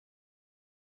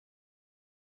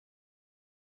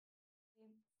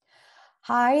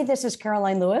Hi, this is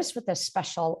Karoline Lewis with a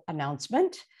special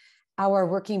announcement. Our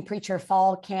Working Preacher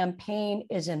Fall campaign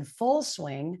is in full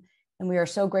swing, and we are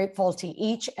so grateful to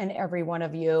each and every one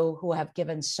of you who have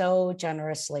given so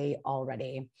generously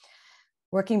already.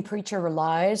 Working Preacher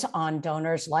relies on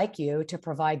donors like you to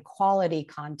provide quality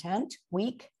content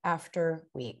week after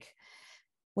week.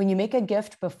 When you make a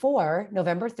gift before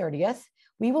November 30th,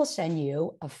 we will send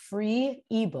you a free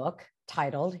ebook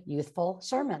titled Youthful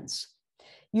Sermons.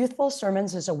 Youthful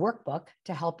Sermons is a workbook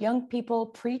to help young people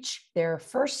preach their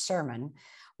first sermon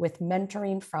with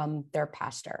mentoring from their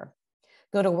pastor.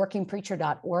 Go to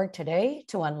workingpreacher.org today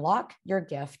to unlock your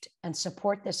gift and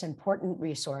support this important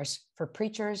resource for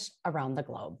preachers around the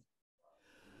globe.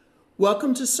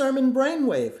 Welcome to Sermon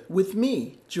Brainwave with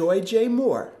me, Joy J.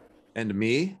 Moore. And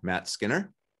me, Matt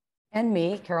Skinner. And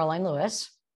me, Karoline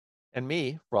Lewis. And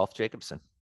me, Rolf Jacobson.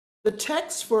 The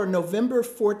text for November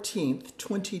 14th,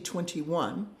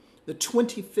 2021, the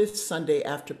 25th Sunday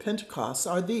after Pentecost,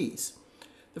 are these.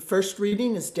 The first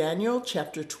reading is Daniel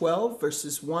chapter 12,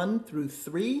 verses 1 through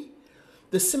 3.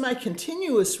 The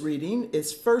semi-continuous reading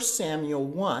is 1 Samuel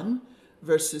 1,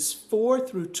 verses 4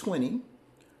 through 20.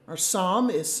 Our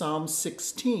psalm is Psalm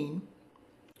 16.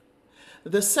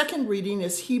 The second reading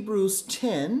is Hebrews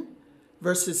 10,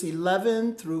 verses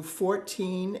 11 through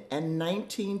 14 and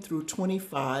 19 through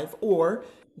 25, or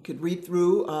you could read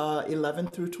through 11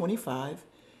 through 25.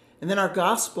 And then our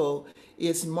gospel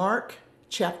is Mark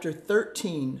chapter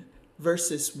 13,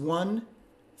 verses 1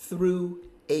 through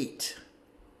 8.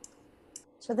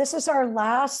 So this is our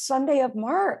last Sunday of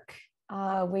Mark.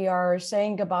 We are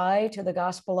saying goodbye to the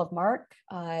Gospel of Mark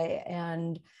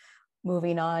and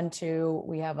moving on to,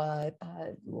 we have a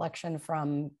lection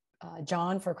from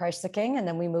John for Christ the King, and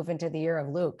then we move into the year of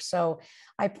Luke. So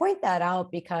I point that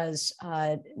out because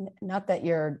not that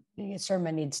your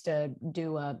sermon needs to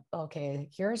do okay,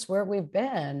 here's where we've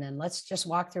been, and let's just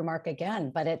walk through Mark again.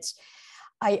 But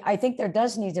I think there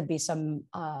does need to be some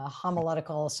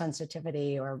homiletical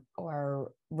sensitivity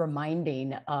or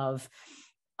reminding of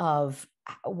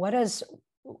what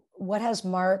has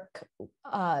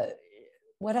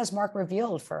Mark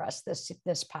revealed for us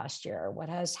this past year?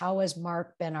 How has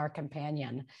Mark been our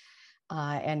companion?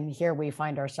 And here we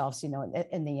find ourselves, in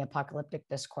the apocalyptic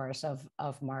discourse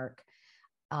of Mark.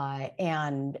 But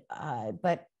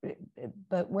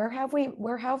where have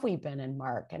we been in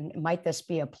Mark? And might this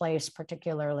be a place,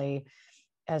 particularly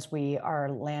as we are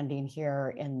landing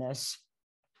here in this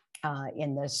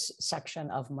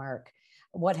section of Mark?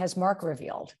 What has Mark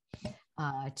revealed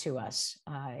to us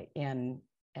in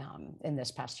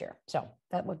this past year? So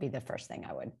that would be the first thing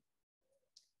I would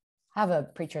have a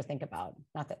preacher think about.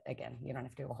 Not that, again, you don't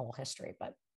have to do a whole history,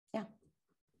 but yeah.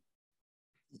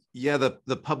 Yeah,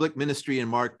 the public ministry in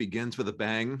Mark begins with a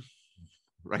bang,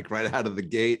 right out of the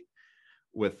gate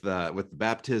with the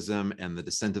baptism and the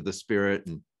descent of the Spirit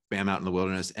and bam, out in the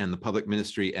wilderness. And the public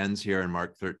ministry ends here in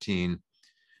Mark 13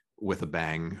 with a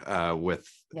bang, with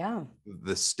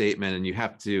the statement. And you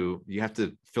have to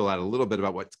fill out a little bit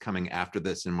about what's coming after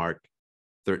this in Mark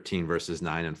 13 verses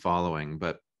 9 and following.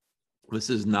 But this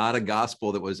is not a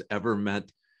gospel that was ever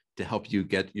meant to help you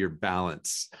get your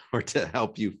balance or to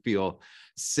help you feel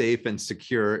safe and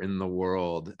secure in the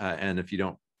world. And if you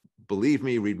don't believe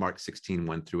me, read Mark 16,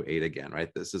 1 through 8 again, right?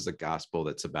 This is a gospel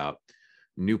that's about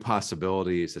new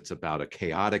possibilities. It's about a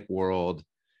chaotic world.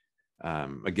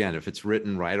 Again, if it's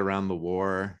written right around the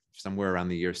war, somewhere around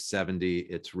the year 70,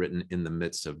 it's written in the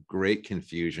midst of great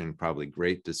confusion, probably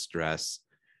great distress,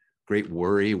 great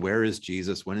worry. Where is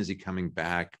Jesus? When is he coming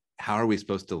back? How are we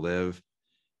supposed to live?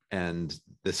 And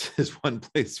this is one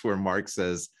place where Mark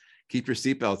says, keep your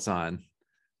seatbelts on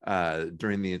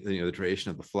during the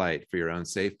duration of the flight for your own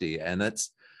safety. And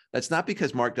that's not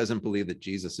because Mark doesn't believe that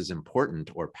Jesus is important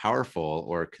or powerful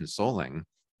or consoling.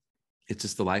 It's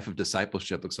just the life of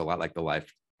discipleship looks a lot like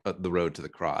the road to the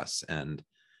cross. And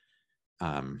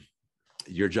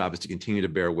your job is to continue to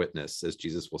bear witness, as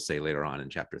Jesus will say later on in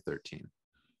chapter 13.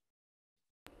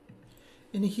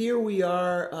 And here we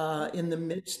are in the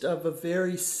midst of a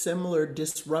very similar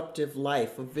disruptive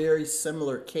life, a very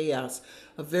similar chaos,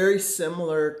 a very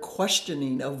similar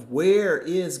questioning of where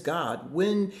is God?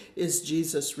 When is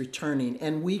Jesus returning?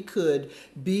 And we could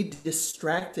be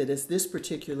distracted, as this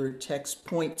particular text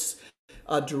points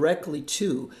directly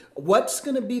to. What's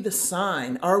going to be the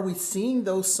sign? Are we seeing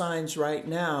those signs right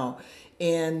now?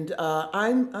 And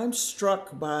I'm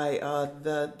struck by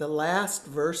the last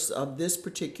verse of this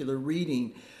particular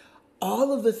reading.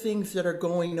 All of the things that are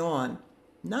going on,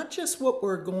 not just what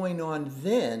were going on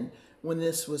then when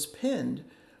this was penned,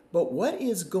 but what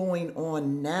is going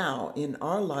on now in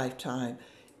our lifetime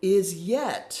is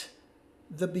yet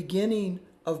the beginning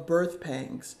of birth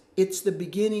pangs. It's the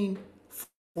beginning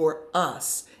for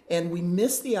us. And we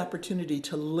miss the opportunity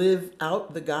to live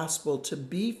out the gospel, to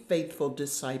be faithful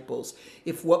disciples,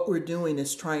 if what we're doing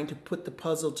is trying to put the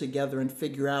puzzle together and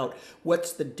figure out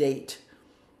what's the date.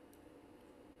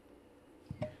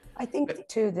 I think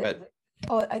too that,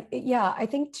 I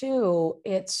think too,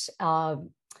 it's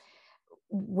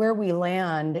where we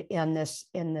land in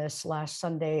this last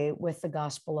Sunday with the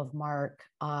Gospel of Mark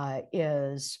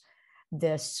is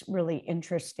this really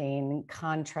interesting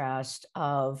contrast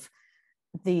of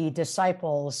the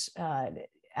disciples'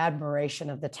 admiration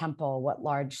of the temple, what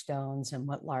large stones and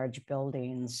what large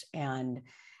buildings, and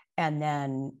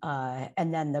then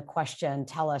the question,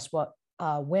 tell us what,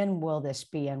 when will this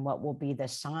be and what will be the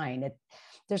sign?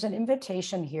 There's an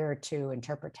invitation here to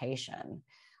interpretation,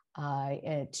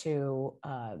 to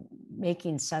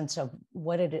making sense of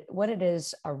what it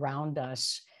is around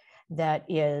us that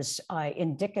is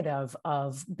indicative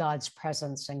of God's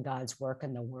presence and God's work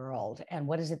in the world. And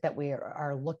what is it that we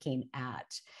are looking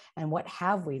at? And what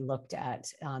have we looked at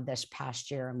this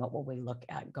past year? And what will we look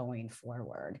at going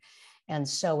forward? And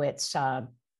so it's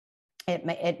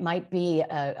it might be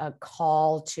a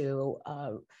call to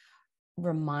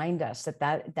remind us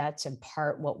that that's in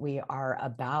part what we are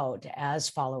about as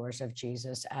followers of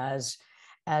Jesus, as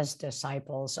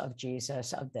disciples of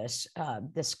Jesus, of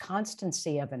this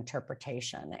constancy of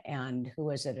interpretation, and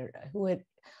who is it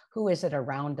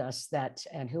around us that,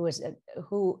 and who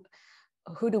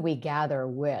do we gather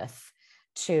with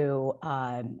to,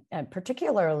 and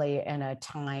particularly in a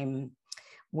time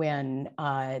when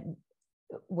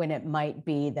it might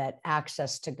be that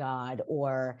access to God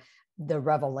or the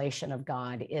revelation of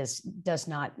God has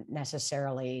not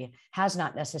necessarily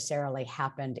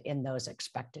happened in those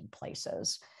expected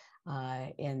places,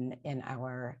 in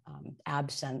our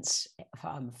absence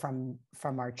from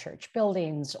our church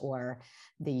buildings or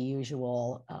the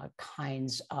usual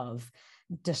kinds of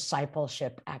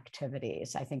discipleship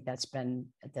activities. I think that's been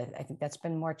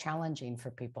more challenging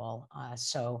for people.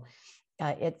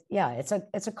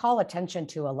 It's a call attention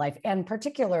to a life, and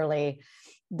particularly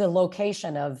the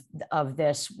location of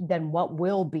this, then what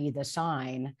will be the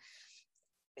sign,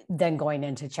 then going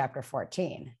into chapter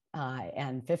 14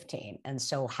 and 15. And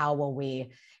so how will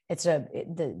we,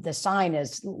 the sign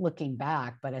is looking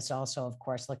back, but it's also, of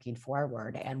course, looking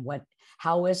forward. And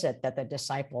how is it that the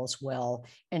disciples will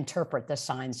interpret the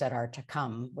signs that are to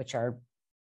come, which are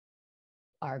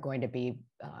going to be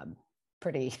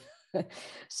pretty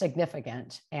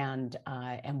significant, and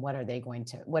what are they going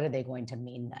to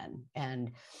mean then?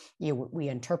 And we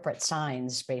interpret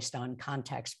signs based on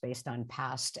context, based on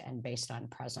past, and based on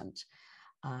present,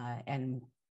 and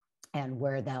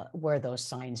where those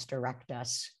signs direct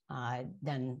us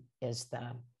then is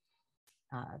the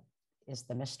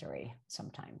mystery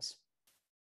sometimes.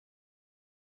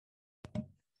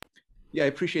 Yeah, I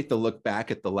appreciate the look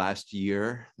back at the last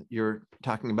year you're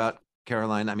talking about,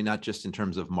 Karoline. I mean, not just in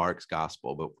terms of Mark's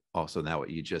gospel, but also now what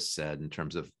you just said in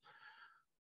terms of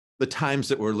the times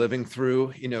that we're living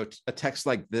through. You know, a text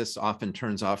like this often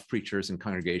turns off preachers and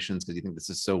congregations because you think this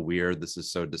is so weird, this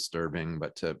is so disturbing.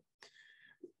 But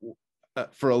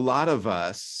for a lot of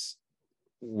us,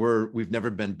 we've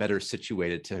never been better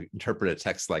situated to interpret a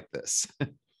text like this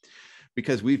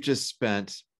because we've just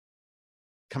spent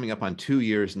coming up on 2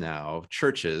 years now,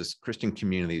 churches, Christian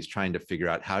communities, trying to figure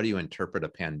out, how do you interpret a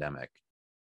pandemic?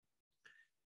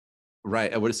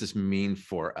 Right. What does this mean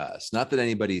for us? Not that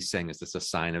anybody's saying, is this a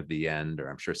sign of the end? Or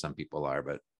I'm sure some people are,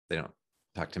 but they don't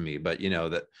talk to me. But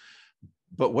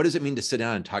but what does it mean to sit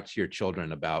down and talk to your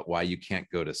children about why you can't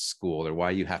go to school, or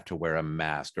why you have to wear a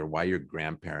mask, or why your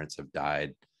grandparents have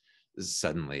died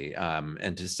suddenly?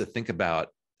 And just to think about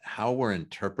how we're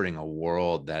interpreting a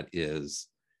world that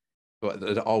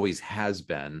always has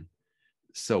been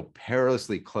so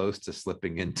perilously close to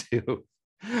slipping into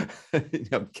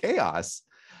chaos.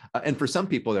 And for some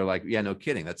people, they're like, yeah, no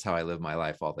kidding, that's how I live my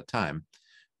life all the time.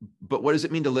 But what does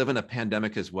it mean to live in a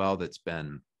pandemic as well that's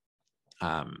been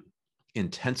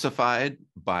intensified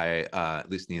by, at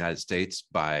least in the United States,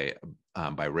 by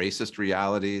racist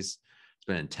realities? It's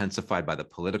been intensified by the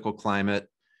political climate.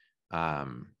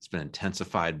 It's been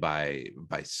intensified by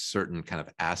certain kind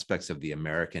of aspects of the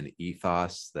American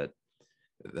ethos that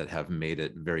have made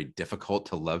it very difficult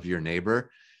to love your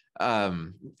neighbor. I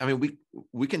mean,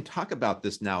 we can talk about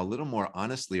this now a little more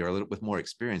honestly, or a little with more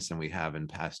experience than we have in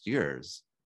past years,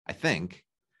 I think.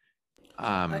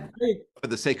 For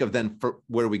the sake of then, for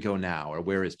where do we go now, or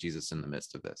where is Jesus in the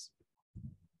midst of this?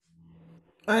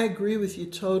 I agree with you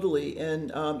totally. And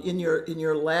in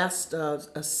your last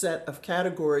a set of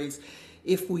categories,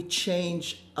 if we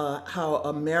change how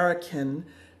American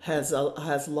has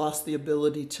lost the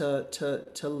ability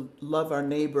to love our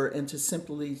neighbor, and to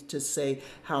simply to say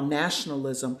how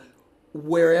nationalism,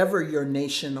 wherever your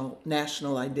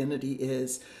national identity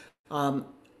is, um,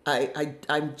 I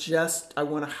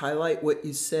want to highlight what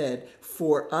you said.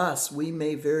 For us, we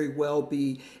may very well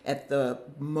be at the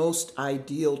most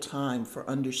ideal time for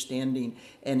understanding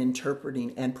and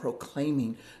interpreting and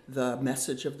proclaiming the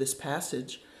message of this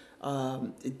passage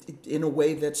in a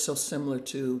way that's so similar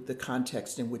to the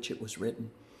context in which it was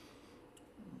written.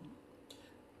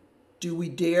 Do we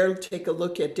dare take a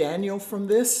look at Daniel from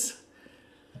this?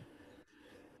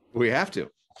 We have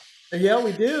to. Yeah,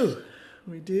 we do.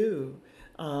 We do.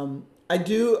 I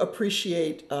do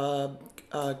appreciate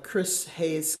Chris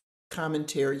Hayes'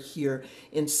 commentary here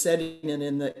in setting it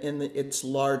in its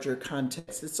larger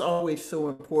context. It's always so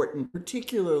important,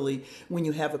 particularly when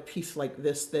you have a piece like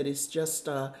this that is just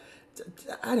I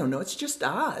don't know, it's just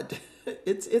odd.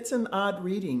 It's an odd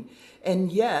reading,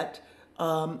 and yet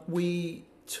we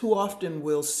too often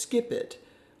will skip it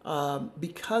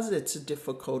because it's a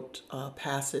difficult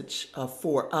passage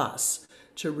for us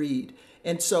to read.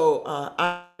 And so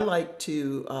I like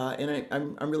to,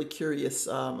 I'm really curious.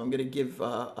 I'm going to give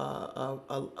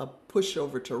a push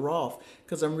over to Rolf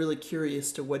because I'm really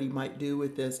curious to what he might do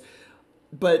with this.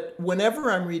 But whenever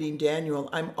I'm reading Daniel,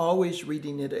 I'm always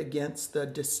reading it against the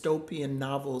dystopian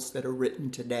novels that are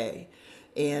written today.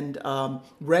 And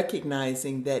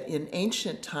recognizing that in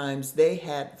ancient times, they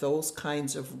had those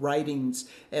kinds of writings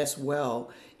as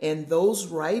well. And those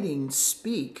writings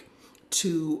speak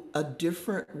to a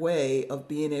different way of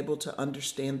being able to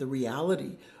understand the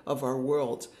reality of our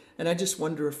world. And I just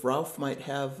wonder if Ralph might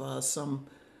have some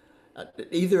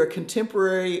either a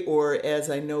contemporary or, as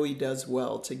I know he does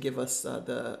well, to give us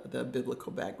the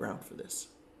biblical background for this.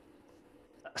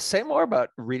 Say more about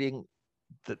reading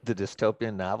the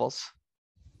dystopian novels.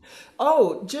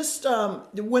 Oh, just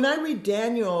when I read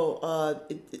Daniel,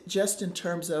 just in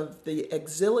terms of the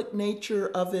exilic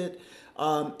nature of it,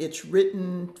 it's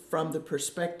written from the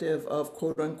perspective of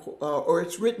quote unquote, or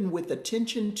it's written with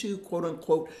attention to quote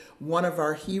unquote one of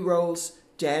our heroes,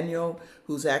 Daniel,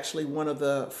 who's actually one of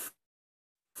the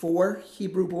four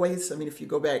Hebrew boys. I mean, if you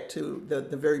go back to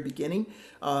the very beginning,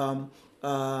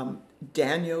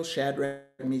 Daniel, Shadrach,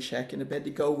 Meshach, and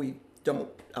Abednego, we don't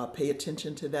pay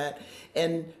attention to that.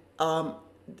 And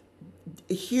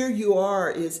here you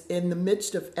are is in the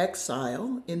midst of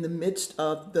exile, in the midst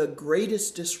of the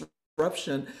greatest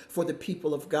disruption for the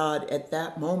people of God at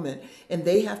that moment. And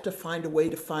they have to find a way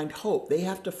to find hope. They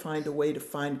have to find a way to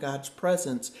find God's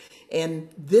presence. And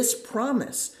this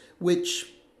promise,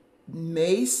 which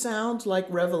may sound like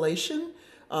Revelation,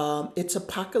 it's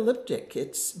apocalyptic.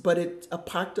 But it's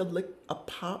apocalyptic.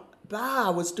 I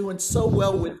was doing so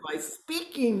well with my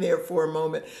speaking there for a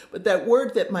moment, but that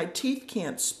word that my teeth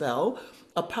can't spell,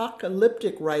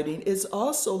 apocalyptic writing, is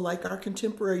also like our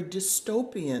contemporary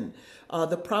dystopian.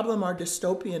 The problem, our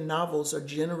dystopian novels are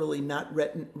generally not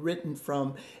written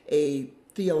from a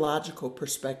theological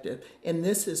perspective. And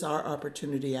this is our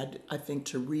opportunity, I think,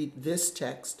 to read this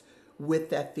text with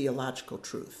that theological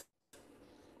truth.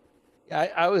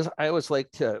 I always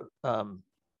like to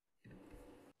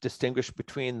distinguish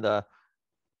between the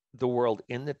world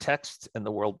in the text and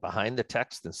the world behind the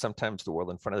text, and sometimes the world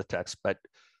in front of the text. But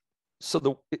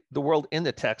so the world in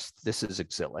the text, this is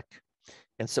exilic,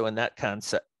 and so in that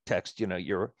context,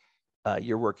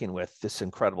 you're working with this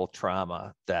incredible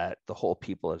trauma that the whole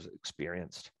people has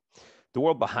experienced. The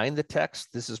world behind the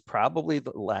text, this is probably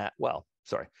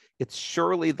it's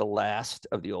surely the last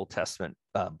of the Old Testament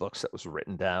books that was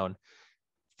written down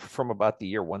from about the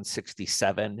year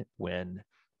 167, when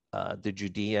the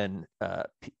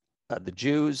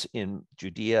Jews in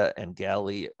Judea and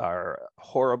Galilee are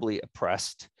horribly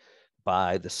oppressed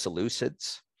by the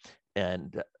Seleucids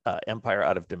and empire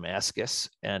out of Damascus,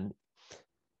 and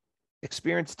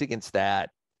experienced against that.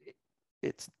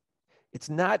 It's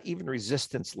not even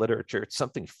resistance literature. It's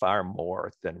something far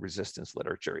more than resistance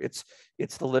literature. It's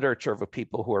the literature of a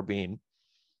people who are being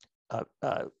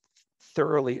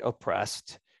thoroughly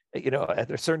oppressed.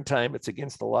 At a certain time, it's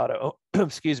against the law to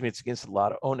it's against the law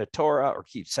to own a Torah or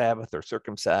keep Sabbath or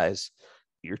circumcise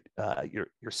your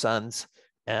sons.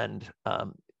 And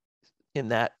in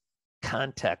that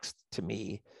context, to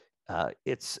me,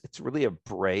 it's really a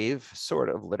brave sort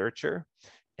of literature.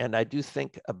 And I do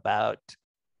think about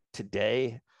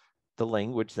today the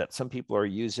language that some people are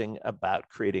using about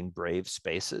creating brave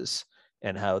spaces,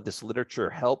 and how this literature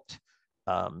helped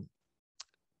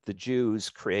the Jews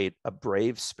create a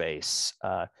brave space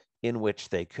in which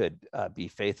they could be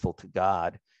faithful to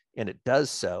God. And it does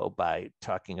so by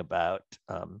talking about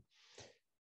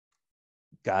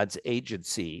God's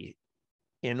agency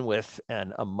in, with,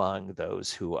 and among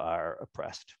those who are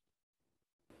oppressed.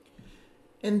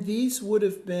 And these would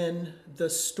have been the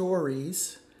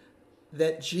stories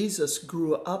that Jesus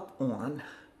grew up on,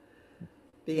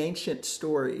 the ancient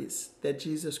stories that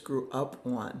Jesus grew up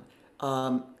on,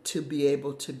 to be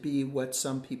able to be what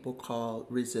some people call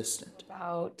resistant.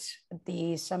 About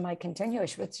the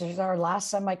semi-continuous, which is our last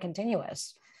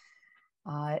semi-continuous,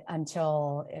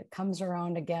 until it comes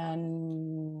around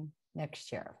again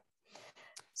next year.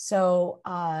 So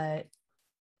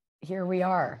here we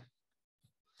are.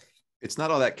 It's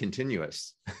not all that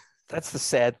continuous. That's the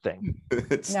sad thing.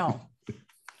 No.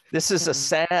 This is a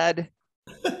sad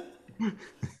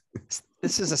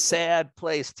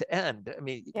place to end. I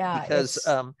mean, Yeah, because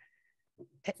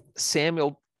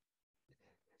Samuel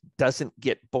doesn't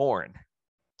get born.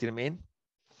 Do you know what I mean?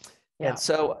 Yeah. And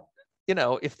so, you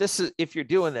know, if you're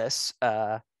doing this,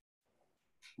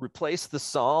 replace the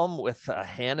psalm with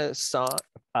Hannah's song.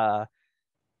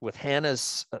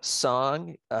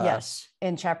 Yes,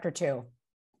 in chapter 2.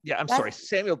 Yeah, I'm sorry.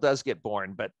 Samuel does get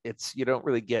born, but you don't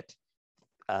really get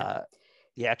the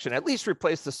action. At least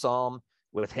replace the psalm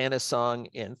with Hannah's song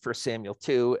in 1 Samuel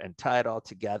 2 and tie it all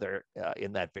together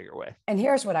in that bigger way. And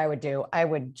here's what I would do. I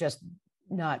would just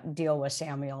not deal with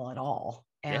Samuel at all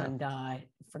and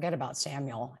forget about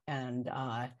Samuel. And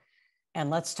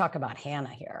let's talk about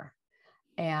Hannah here.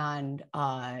 And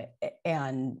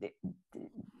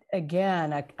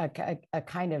again, a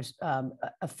kind of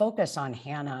a focus on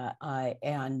Hannah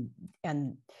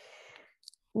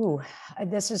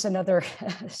this is another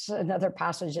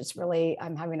passage that's really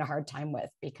I'm having a hard time with,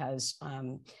 because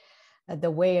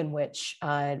the way in which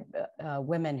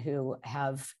women who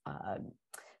have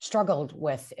struggled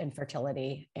with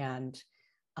infertility and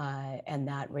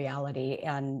that reality,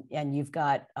 and you've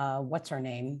got what's her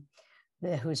name,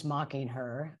 who's mocking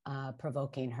her,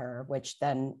 provoking her, which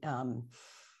then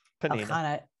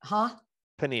Penina.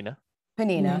 Penina,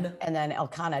 and then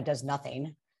Elkanah does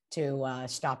nothing to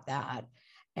stop that.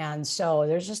 And so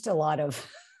there's just a lot of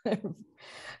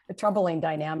troubling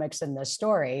dynamics in this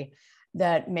story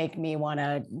that make me want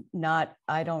to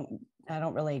I don't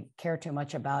really care too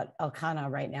much about Elkanah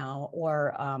right now,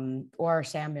 or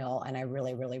Samuel, and I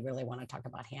really want to talk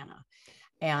about Hannah.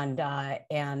 And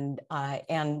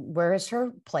where is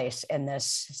her place in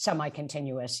this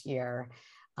semi-continuous year?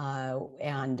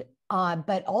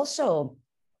 But also,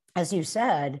 as you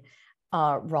said,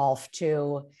 Rolf,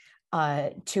 to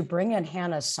bring in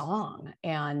Hannah's song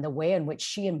and the way in which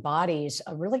she embodies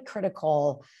a really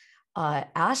critical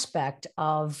aspect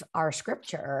of our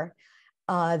scripture,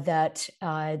 that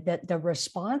the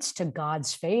response to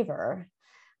God's favor,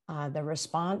 the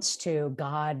response to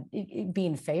God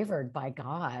being favored by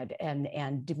God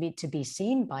and to be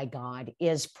seen by God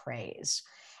is praise.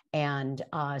 And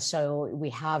so we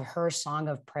have her song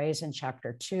of praise in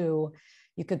chapter 2.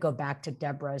 You could go back to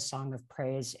Deborah's song of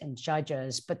praise in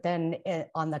Judges, but then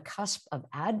on the cusp of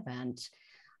Advent,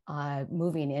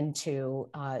 moving into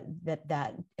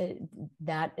that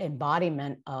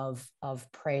embodiment of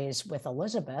praise with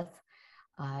Elizabeth,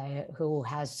 who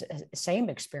has the same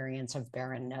experience of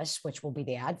barrenness, which will be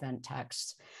the Advent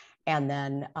text, and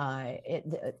then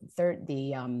the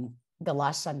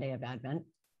last Sunday of Advent,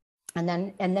 and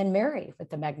then Mary with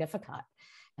the Magnificat.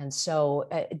 And so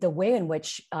the way in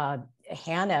which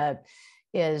Hannah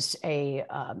is a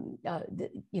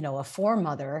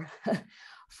foremother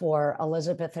for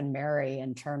Elizabeth and Mary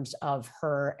in terms of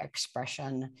her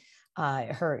expression,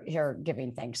 her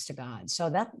giving thanks to God. So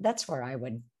that's where I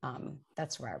would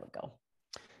go.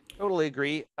 Totally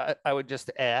agree. I would just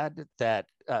add that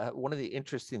one of the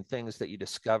interesting things that you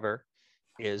discover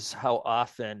is how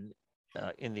often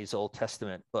in these Old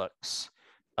Testament books,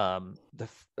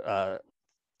 the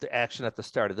action at the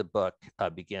start of the book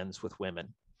begins with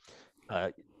women.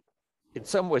 In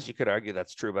some ways, you could argue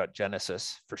that's true about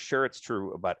Genesis. For sure, it's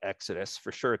true about Exodus.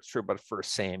 For sure, it's true about 1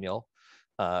 Samuel.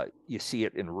 You see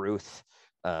it in Ruth.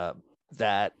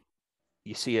 That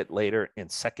you see it later in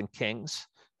 2 Kings.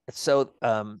 So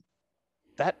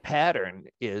that pattern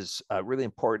is really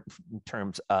important in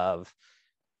terms of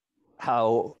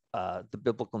how the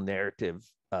biblical narrative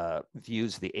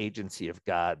views the agency of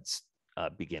God's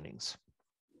beginnings.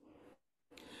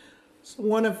 So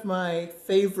one of my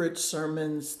favorite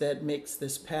sermons that makes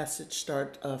this passage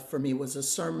start for me was a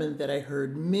sermon that I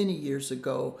heard many years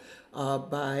ago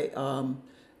by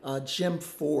Jim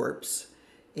Forbes.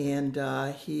 And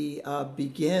he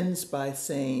begins by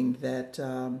saying that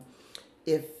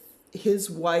if his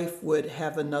wife would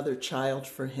have another child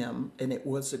for him, and it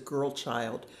was a girl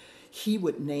child, he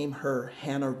would name her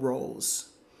Hannah Rose.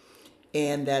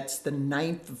 And that's the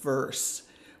 9th verse,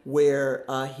 where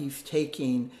he's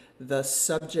taking the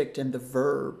subject and the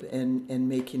verb and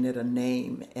making it a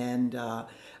name. And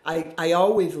I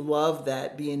always love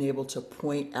that, being able to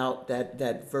point out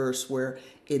that verse where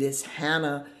it is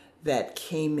Hannah that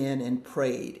came in and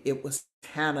prayed. It was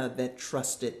Hannah that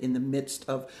trusted in the midst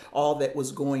of all that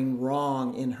was going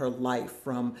wrong in her life,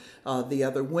 from the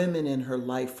other women in her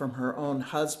life, from her own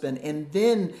husband. And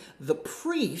then the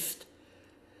priest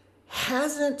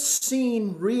hasn't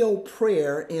seen real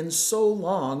prayer in so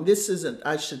long. This isn't,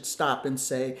 I should stop and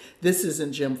say, this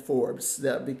isn't Jim Forbes,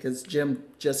 because Jim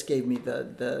just gave me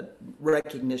the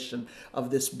recognition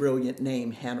of this brilliant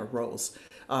name, Hannah Rose.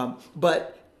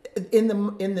 But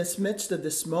in this midst of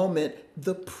this moment,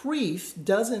 the priest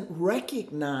doesn't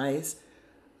recognize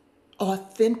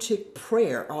authentic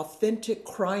prayer, authentic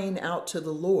crying out to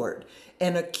the Lord,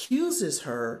 and accuses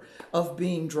her of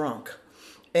being drunk.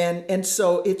 And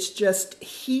so it's just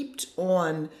heaped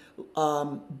on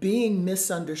being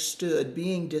misunderstood,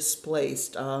 being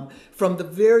displaced from the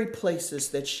very places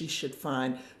that she should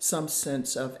find some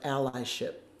sense of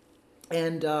allyship.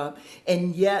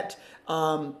 And yet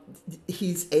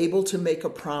he's able to make a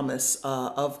promise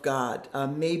of God,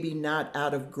 maybe not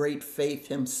out of great faith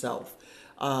himself.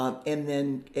 And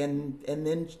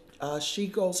then she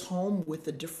goes home with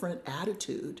a different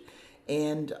attitude.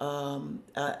 And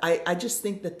I just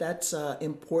think that that's an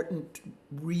important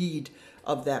read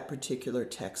of that particular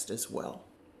text as well.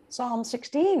 Psalm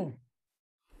 16.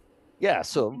 Yeah,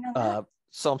 so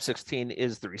Psalm 16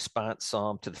 is the response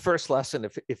psalm to the first lesson.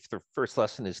 If the first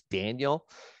lesson is Daniel,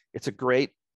 it's a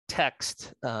great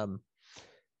text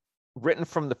written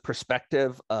from the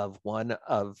perspective of one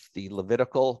of the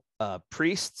Levitical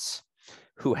priests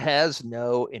who has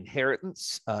no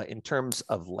inheritance in terms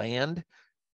of land,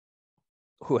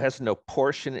 who has no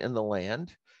portion in the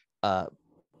land,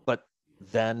 but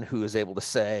then who is able to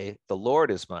say, the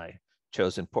Lord is my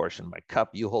chosen portion, my cup,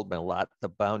 you hold my lot, the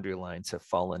boundary lines have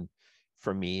fallen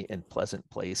for me in pleasant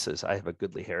places. I have a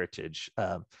goodly heritage.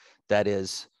 That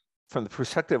is, from the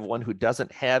perspective of one who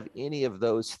doesn't have any of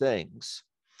those things,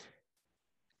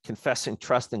 confessing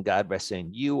trust in God by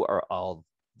saying, you are all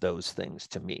those things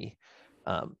to me.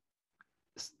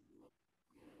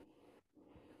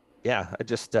 Yeah, I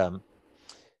just,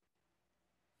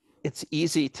 it's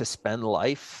easy to spend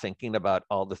life thinking about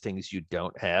all the things you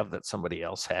don't have that somebody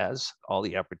else has, all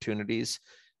the opportunities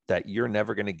that you're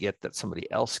never going to get that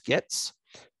somebody else gets.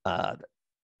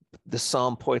 The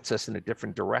psalm points us in a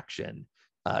different direction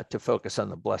to focus on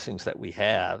the blessings that we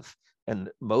have, and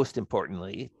most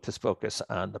importantly, to focus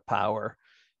on the power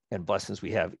and blessings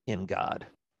we have in God.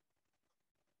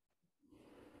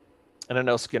 And I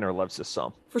know Skinner loves this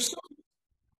psalm. For sure.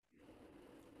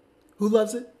 Who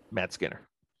loves it? Matt Skinner.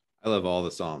 I love all the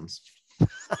Psalms.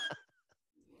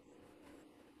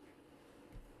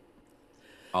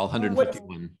 All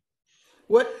 151.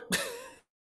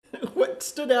 What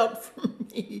stood out for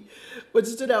me? What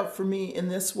stood out for me in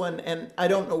this one, and I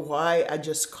don't know why, I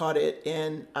just caught it,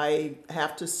 and I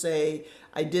have to say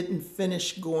I didn't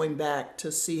finish going back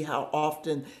to see how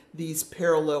often these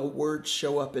parallel words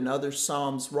show up in other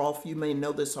Psalms. Rolf, you may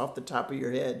know this off the top of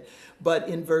your head, but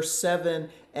in verse 7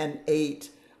 and 8,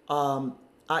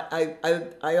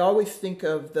 I always think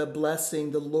of the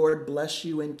blessing, the Lord bless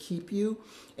you and keep you.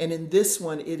 And in this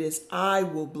one, it is, I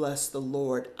will bless the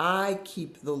Lord. I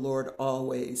keep the Lord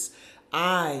always.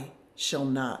 I shall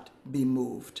not be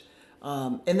moved.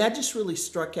 And that just really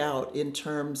struck out in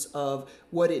terms of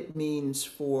what it means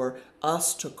for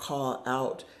us to call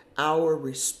out our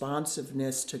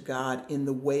responsiveness to God in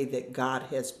the way that God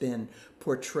has been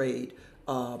portrayed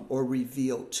or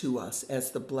revealed to us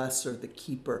as the blesser, the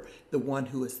keeper, the one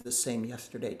who is the same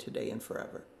yesterday, today, and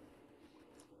forever.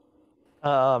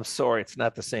 I'm sorry, it's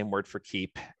not the same word for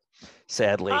keep.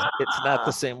 Sadly, it's not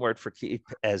the same word for keep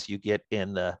as you get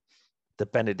in the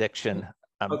benediction.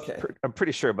 I'm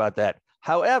pretty sure about that.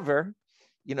 However,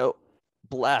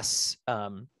 bless,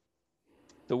 the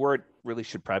word really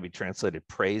should probably be translated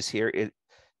praise here.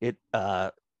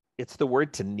 It's the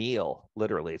word to kneel,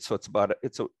 literally. So it's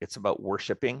about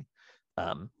worshiping.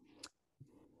 But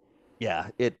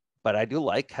I do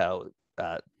like how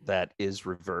that is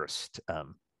reversed. I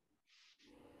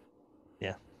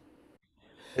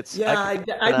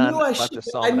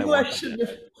knew I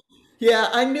should. Yeah,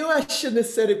 I knew I shouldn't have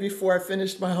said it before I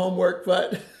finished my homework,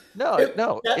 but that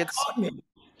caught me.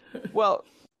 Well,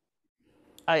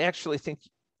 I actually think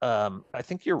I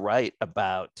think you're right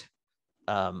about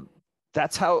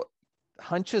that's how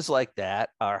hunches like that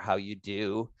are how you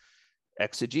do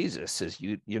exegesis. Is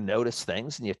you notice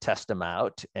things and you test them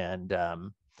out, and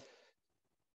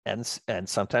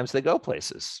sometimes they go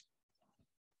places.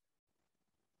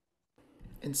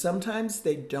 And sometimes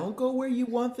they don't go where you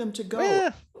want them to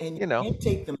go, and you know, can't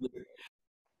take them there.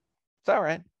 It's all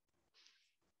right.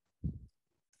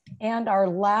 And our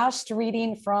last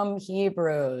reading from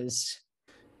Hebrews.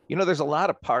 There's a lot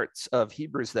of parts of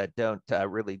Hebrews that don't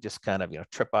really just kind of,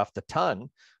 trip off the tongue,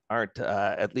 aren't,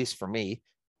 at least for me,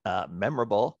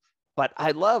 memorable. But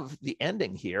I love the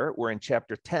ending here. We're in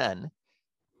chapter 10.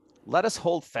 Let us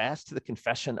hold fast to the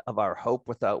confession of our hope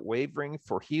without wavering,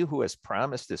 for he who has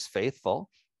promised is faithful.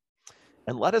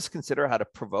 And let us consider how to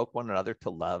provoke one another to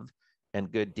love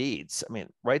and good deeds. I mean,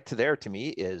 right to there to me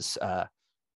is,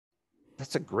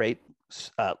 that's a great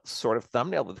sort of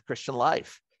thumbnail of the Christian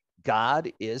life.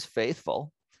 God is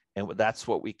faithful, and that's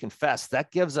what we confess.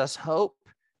 That gives us hope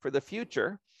for the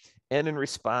future. And in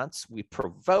response, we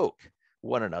provoke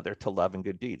one another to love and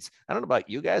good deeds. I don't know about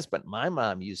you guys, but my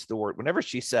mom used the word, whenever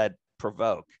she said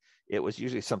provoke, it was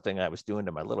usually something I was doing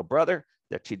to my little brother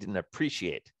that she didn't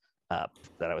appreciate, that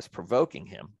I was provoking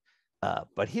him.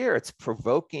 But here it's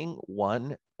provoking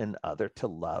one another to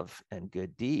love and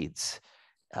good deeds.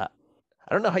 I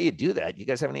don't know how you do that. You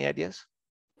guys have any ideas?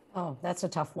 Oh, that's a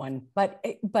tough one. But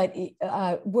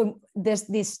when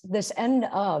this end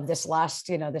of this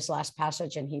last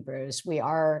passage in Hebrews, we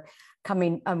are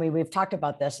coming. I mean, we've talked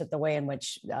about this, at the way in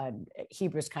which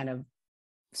Hebrews kind of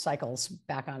cycles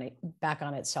back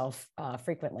on itself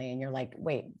frequently, and you're like,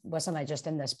 wait, wasn't I just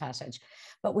in this passage?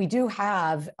 But we do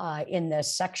have in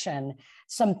this section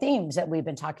some themes that we've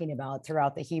been talking about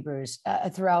throughout the Hebrews,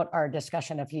 throughout our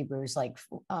discussion of Hebrews, like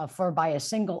for by a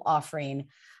single offering.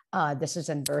 This is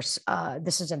in verse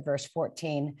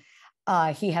 14.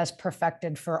 He has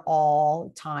perfected for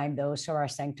all time those who are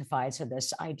sanctified. So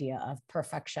this idea of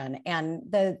perfection, and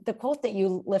the quote that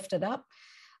you lifted up,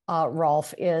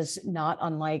 Rolf, is not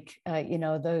unlike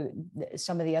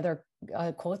some of the other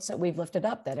quotes that we've lifted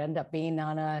up that end up being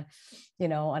on a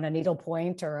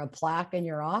needlepoint or a plaque in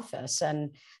your office.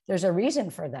 And there's a reason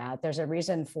for that. There's a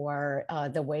reason for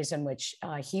the ways in which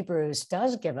Hebrews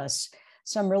does give us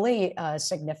some really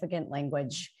significant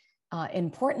language,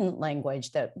 important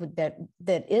language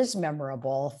that is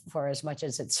memorable, for as much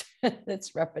as it's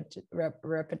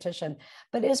repetition,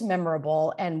 but is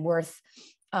memorable and worth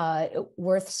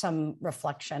some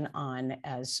reflection on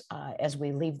as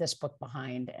we leave this book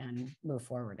behind and move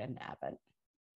forward into Advent.